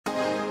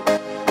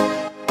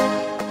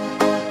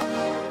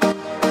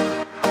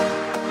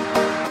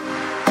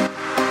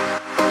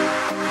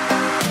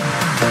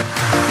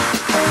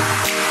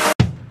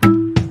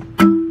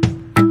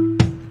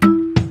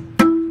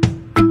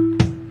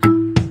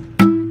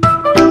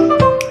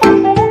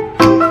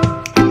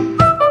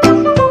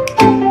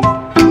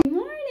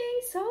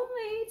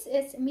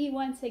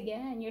once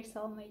again, your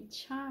soulmate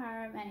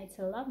charm, and it's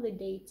a lovely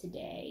day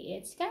today.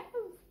 It's kind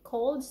of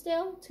cold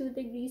still, 2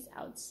 degrees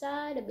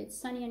outside, a bit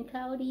sunny and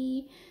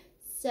cloudy.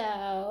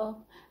 So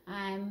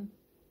I'm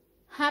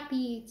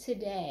happy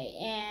today.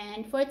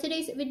 And for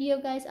today's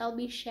video, guys, I'll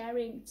be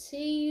sharing to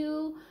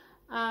you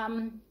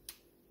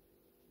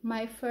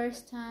my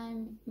first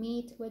time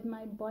meet with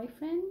my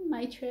boyfriend,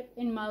 my trip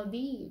in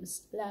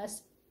Maldives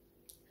last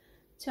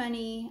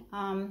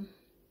 2021,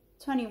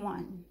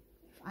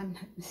 if I'm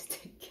not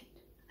mistaken.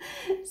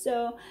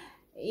 So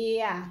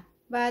yeah,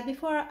 but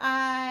before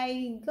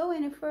I go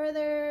any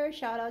further,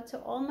 shout out to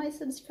all my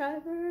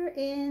subscribers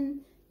in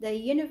the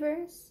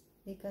universe,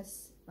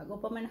 because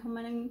bago pa man ako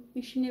ng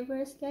Miss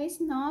Universe, guys,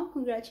 no?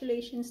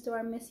 Congratulations to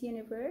our Miss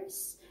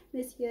Universe,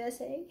 Miss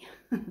USA.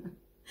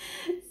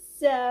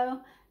 So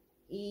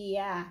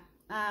yeah,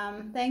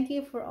 thank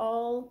you for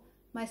all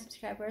my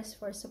subscribers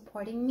for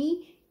supporting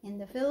me in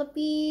the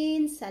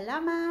Philippines.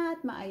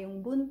 Salamat,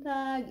 maayong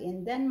buntag.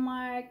 In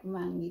Denmark,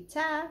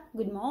 mangita,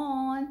 good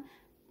morning.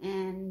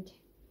 And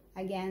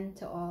again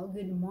to all,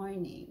 good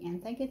morning. And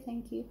thank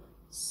you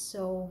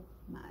so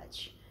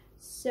much.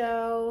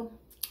 So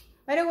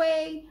by the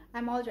way,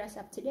 I'm all dressed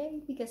up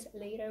today because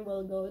later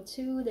we'll go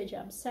to the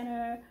job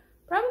center.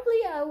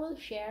 Probably I will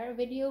share a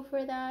video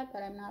for that,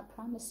 but I'm not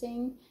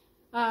promising.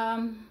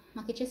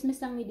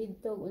 Makichismis lang mi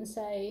dito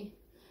unsay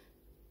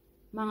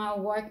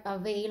mga work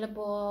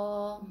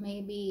available,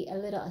 maybe a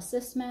little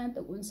assessment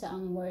o unsa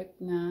ang work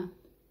na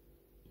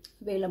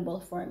available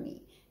for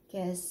me,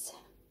 because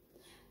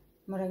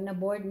murag na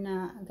board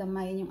na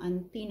gamay yung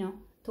auntie, no?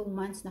 2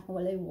 months na ko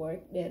walay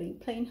work, very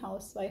plain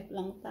housewife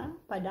lang ta,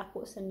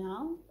 padako sa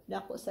now,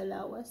 padako sa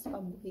lawas,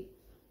 pabuhi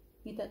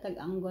kita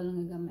tag-anggol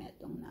nga gamay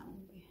atong now.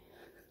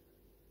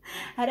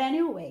 But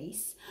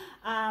anyways,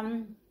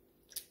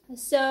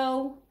 so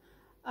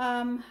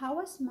how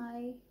was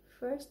my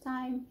first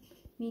time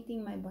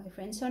meeting my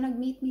boyfriend? So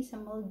nag-meet me sa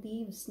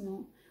Maldives,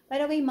 no? By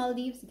the way,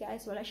 Maldives,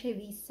 guys, wala siya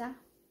visa.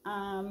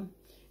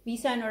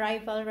 Visa on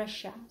arrival ra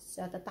siya.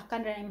 So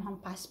tatakan ra imong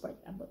passport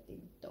abot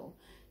dito.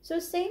 So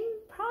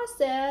same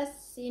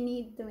process, you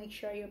need to make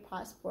sure your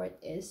passport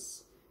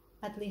is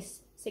at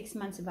least 6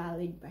 months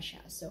valid pa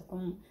siya. So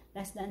kung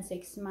less than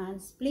 6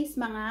 months, please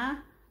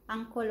mga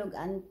uncle ug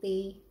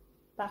auntie,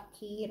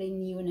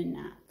 paki-renew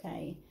na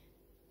kay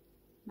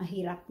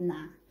mahirap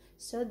na.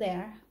 So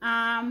there,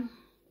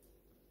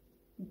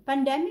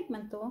 pandemic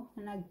man to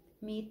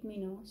nag-meet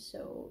me, no?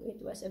 So it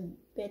was a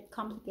bit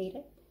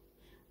complicated.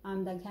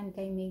 Daghan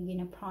kay may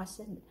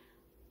gina-process,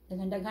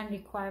 daghan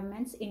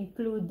requirements,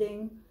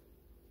 including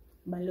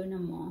balo na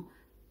mo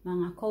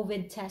mga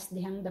COVID test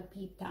dihang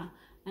dapita,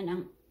 and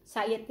ang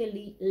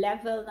anxiety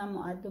level na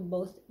mo ato,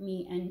 both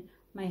me and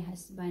my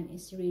husband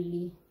is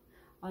really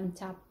on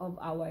top of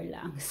our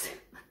lungs.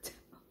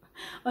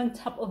 On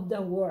top of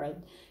the world,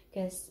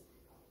 because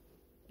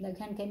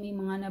daghan kay may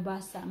mga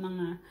nabasa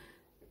mga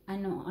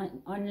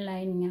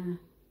online nga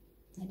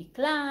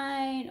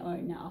na-decline or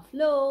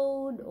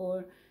na-offload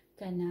or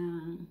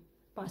kanang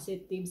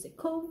positive sa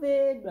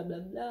COVID, blah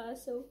blah blah.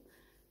 So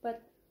but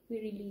we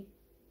really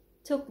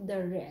took the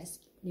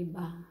risk,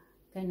 diba?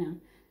 Kanang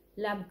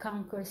love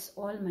conquers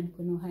all man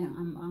kunuhay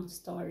ang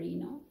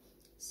story, no?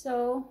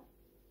 So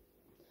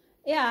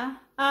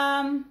yeah,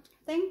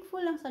 thankful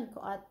lang sad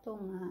ko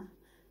atong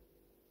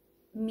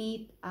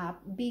meet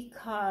up,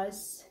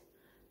 because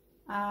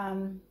a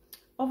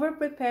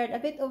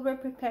bit over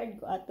prepared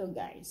ko ato,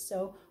 guys.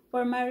 So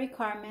for my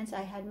requirements,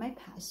 I had my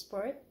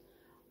passport,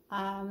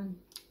 I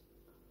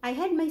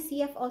had my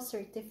CFO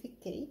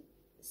certificate.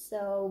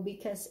 So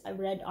because I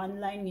read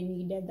online, we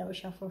needed daw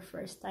siya for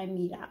first time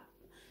meetup.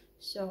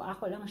 So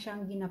ako lang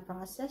siyang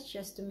gina-process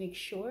just to make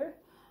sure.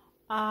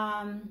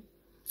 And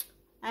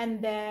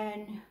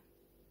then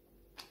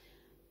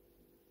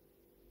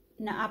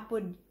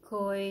naapod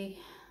ko'y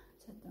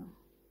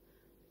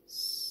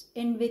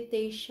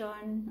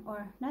invitation,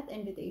 or not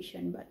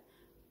invitation, but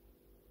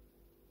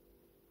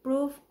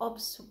proof of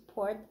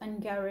support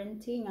and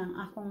guarantee ng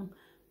akong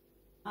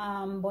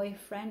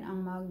boyfriend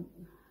ang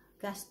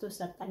maggasto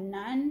sa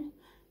tanan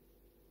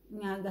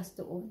nga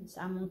gastoon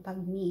sa among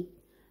pag-meet.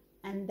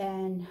 And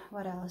then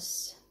what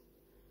else,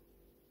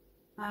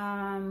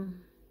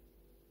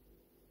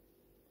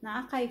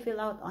 naakay fill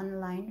out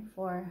online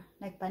for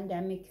like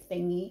pandemic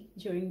thingy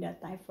during that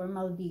time for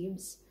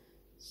Maldives.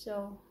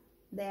 So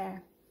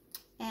there.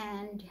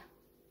 And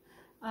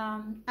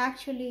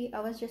actually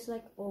I was just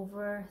like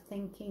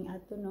overthinking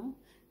ato, no?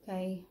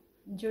 Okay,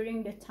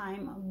 during the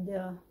time of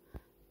the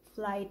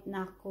flight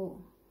nako,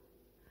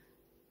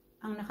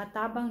 ang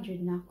nakatabang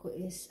jud nako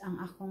is ang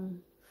akong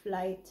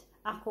flight,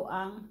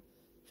 ang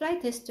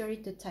flight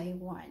history to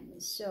Taiwan.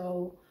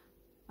 So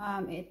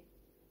it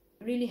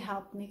really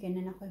helped me kaya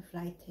na ako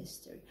flight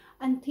history.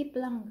 Ang tip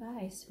lang,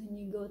 guys, when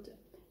you go to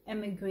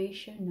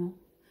immigration, no?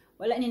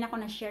 Wala ni ako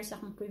na share sa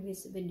akong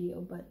previous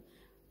video, but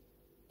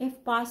if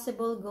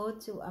possible, go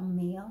to a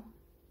male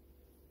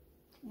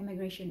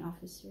immigration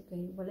officer.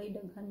 Kay walay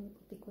daghan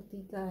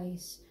kuti-kuti,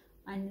 guys.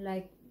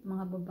 Unlike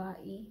mga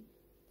babae,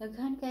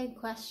 daghan kay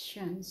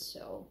questions.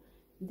 So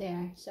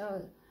there.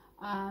 So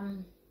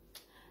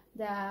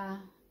the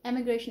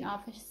immigration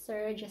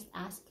officer just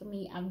asked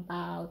me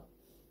about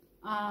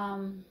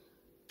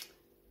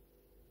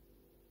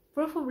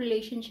proof of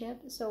relationship.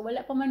 So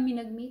wala pa man mi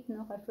nag-meet,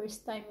 no, kay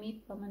first time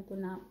meet pa man to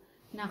na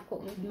nako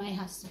with my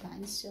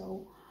husband.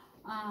 So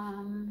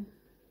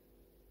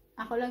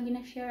ako lang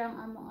gina-share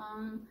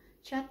ang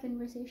chat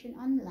conversation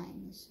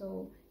online.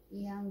 So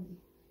iyang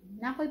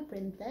nakoy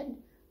printed,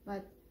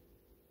 but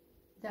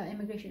the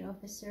immigration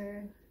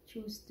officer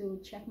choose to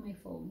check my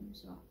phone.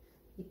 So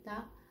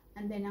kita,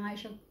 and then nga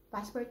siya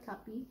passport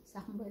copy sa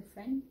akong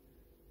boyfriend.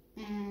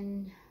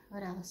 And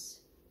what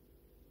else?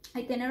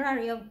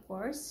 Itinerary, of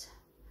course,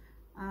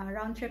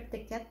 round trip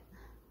ticket,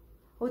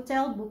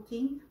 hotel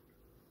booking,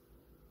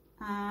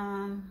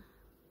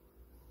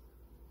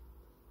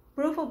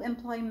 proof of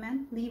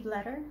employment, leave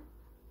letter,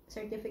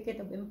 certificate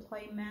of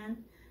employment,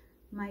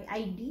 my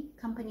ID,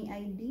 company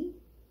ID.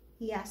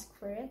 He asked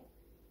for it.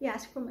 He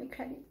asked for my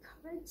credit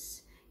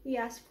cards. He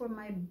asked for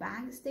my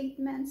bank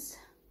statements.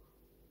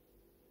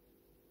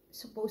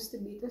 Supposed to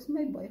be, it was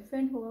my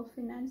boyfriend who will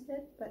finance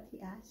it, but he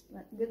asked.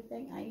 But good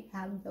thing I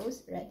have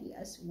those ready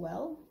as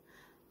well.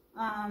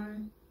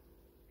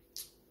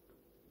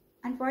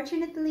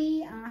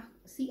 Unfortunately, ang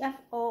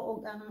CFO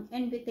o ang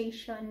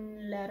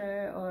invitation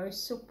letter or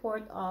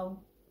support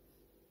of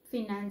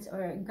finance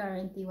or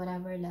guarantee,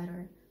 whatever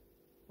letter,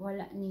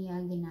 wala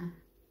niya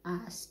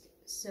gina-ask.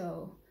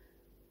 So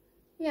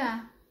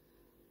yeah,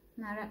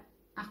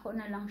 ako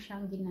na lang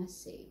siyang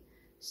ginasay.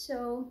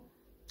 So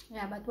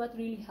yeah, but what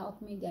really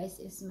helped me, guys,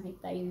 is my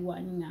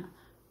Taiwan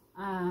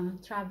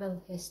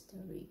travel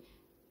history.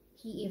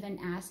 He even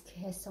asked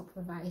his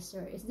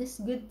supervisor, is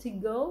this good to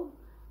go?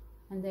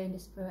 And then the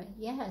supervisor,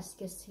 yes,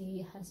 because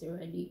he has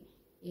already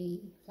a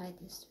flight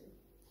history.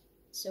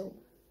 So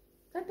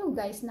kato,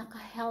 guys,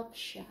 naka-help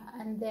siya.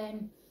 And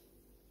then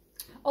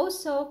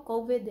also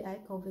COVID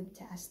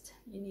test,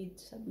 you need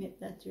to submit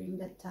that during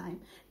that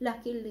time.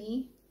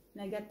 Luckily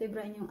negative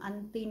rin yung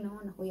auntie, no,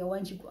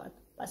 nakuyawan siya ko at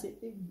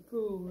positive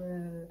ko.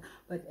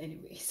 But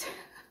anyways,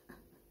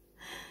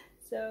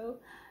 so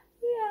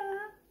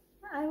yeah,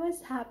 I was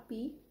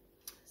happy.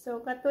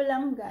 So kato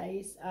lang,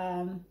 guys,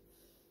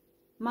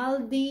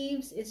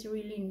 Maldives is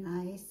really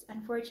nice.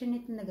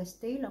 Unfortunately,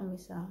 nagastay lang mi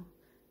sa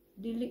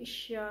dili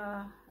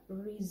siya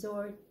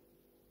resort,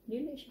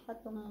 dili siya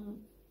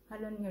katong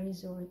halon nga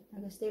resort.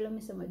 Nagastay lang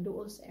mi sa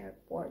Maldives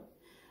airport.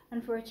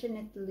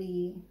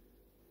 Unfortunately,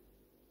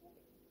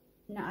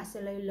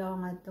 naasalay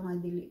lang ato nga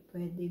dili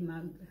pwede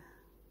mag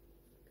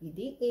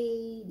PDA,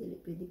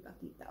 dili pwede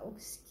pakita og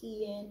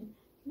skin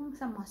nang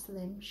sa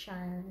Muslim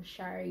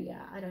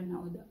Sharia, I don't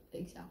know the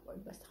exact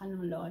word, basta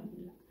kanang law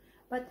nila.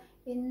 But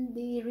in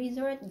the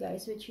resort,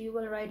 guys, which you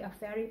will ride a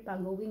ferry pa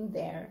going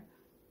there,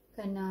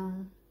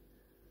 kanang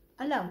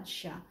allowed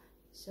siya.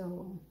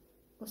 So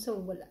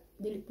wala,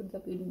 dili pud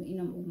ka pwede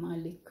mainom og mga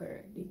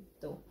liquor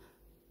dito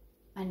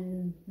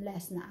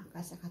unless naa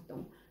ka sa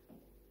katong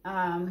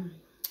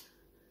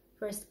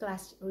first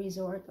class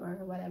resort or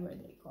whatever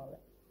they call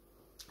it.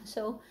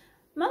 So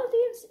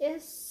Maldives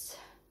is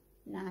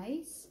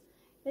nice.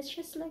 It's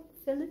just like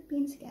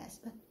Philippines, guys,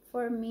 but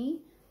for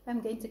me, if I'm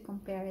going to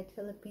compare it,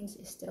 Philippines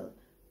is still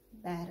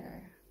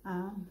better.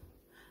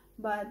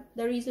 But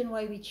the reason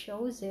why we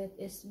chose it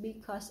is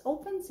because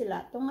open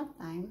sila tunga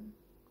time.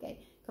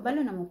 Okay, kabalo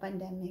na mo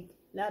pandemic,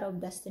 a lot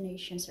of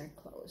destinations are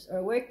closed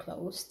or were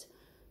closed.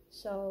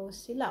 So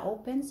sila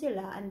open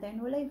sila, and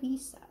then wala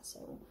visa.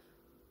 So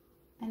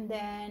and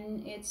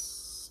then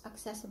it's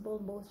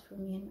accessible both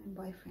for me and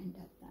my boyfriend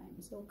that time.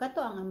 So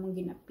kato ang among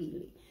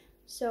ginapili.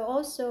 So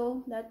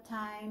also that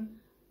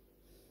time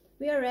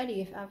we are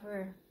ready if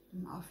ever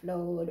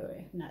offload or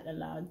if not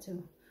allowed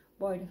to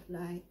board a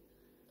flight.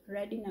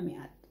 Ready na mi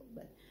ato.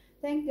 But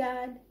thank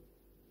God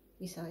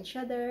we saw each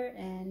other,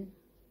 and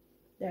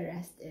the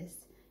rest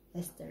is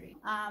history.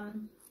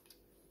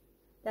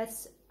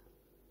 That's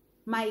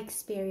my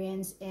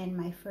experience in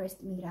my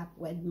first meetup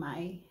with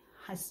my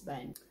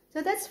husband.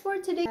 So that's for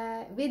today's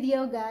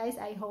video, guys.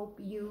 I hope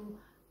you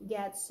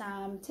get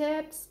some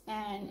tips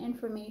and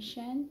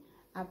information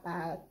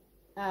about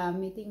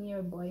meeting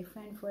your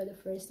boyfriend for the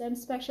first time,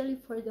 especially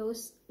for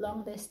those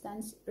long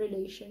distance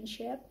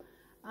relationship.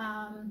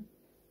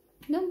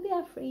 Don't be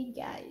afraid,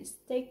 guys.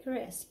 Take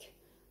risk,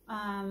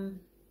 and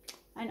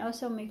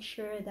also make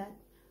sure that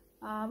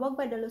wag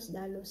pa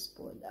dalos-dalos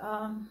po.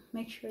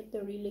 Make sure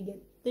to really get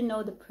to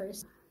know the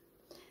person.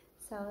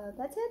 So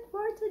that's it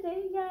for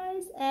today,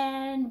 guys,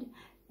 and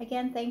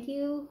again, thank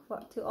you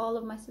to all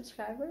of my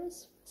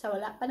subscribers. Sa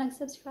wala pa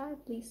nag-subscribe,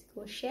 please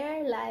go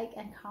share, like,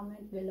 and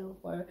comment below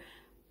for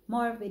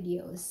more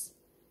videos.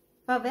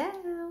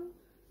 Bye-bye!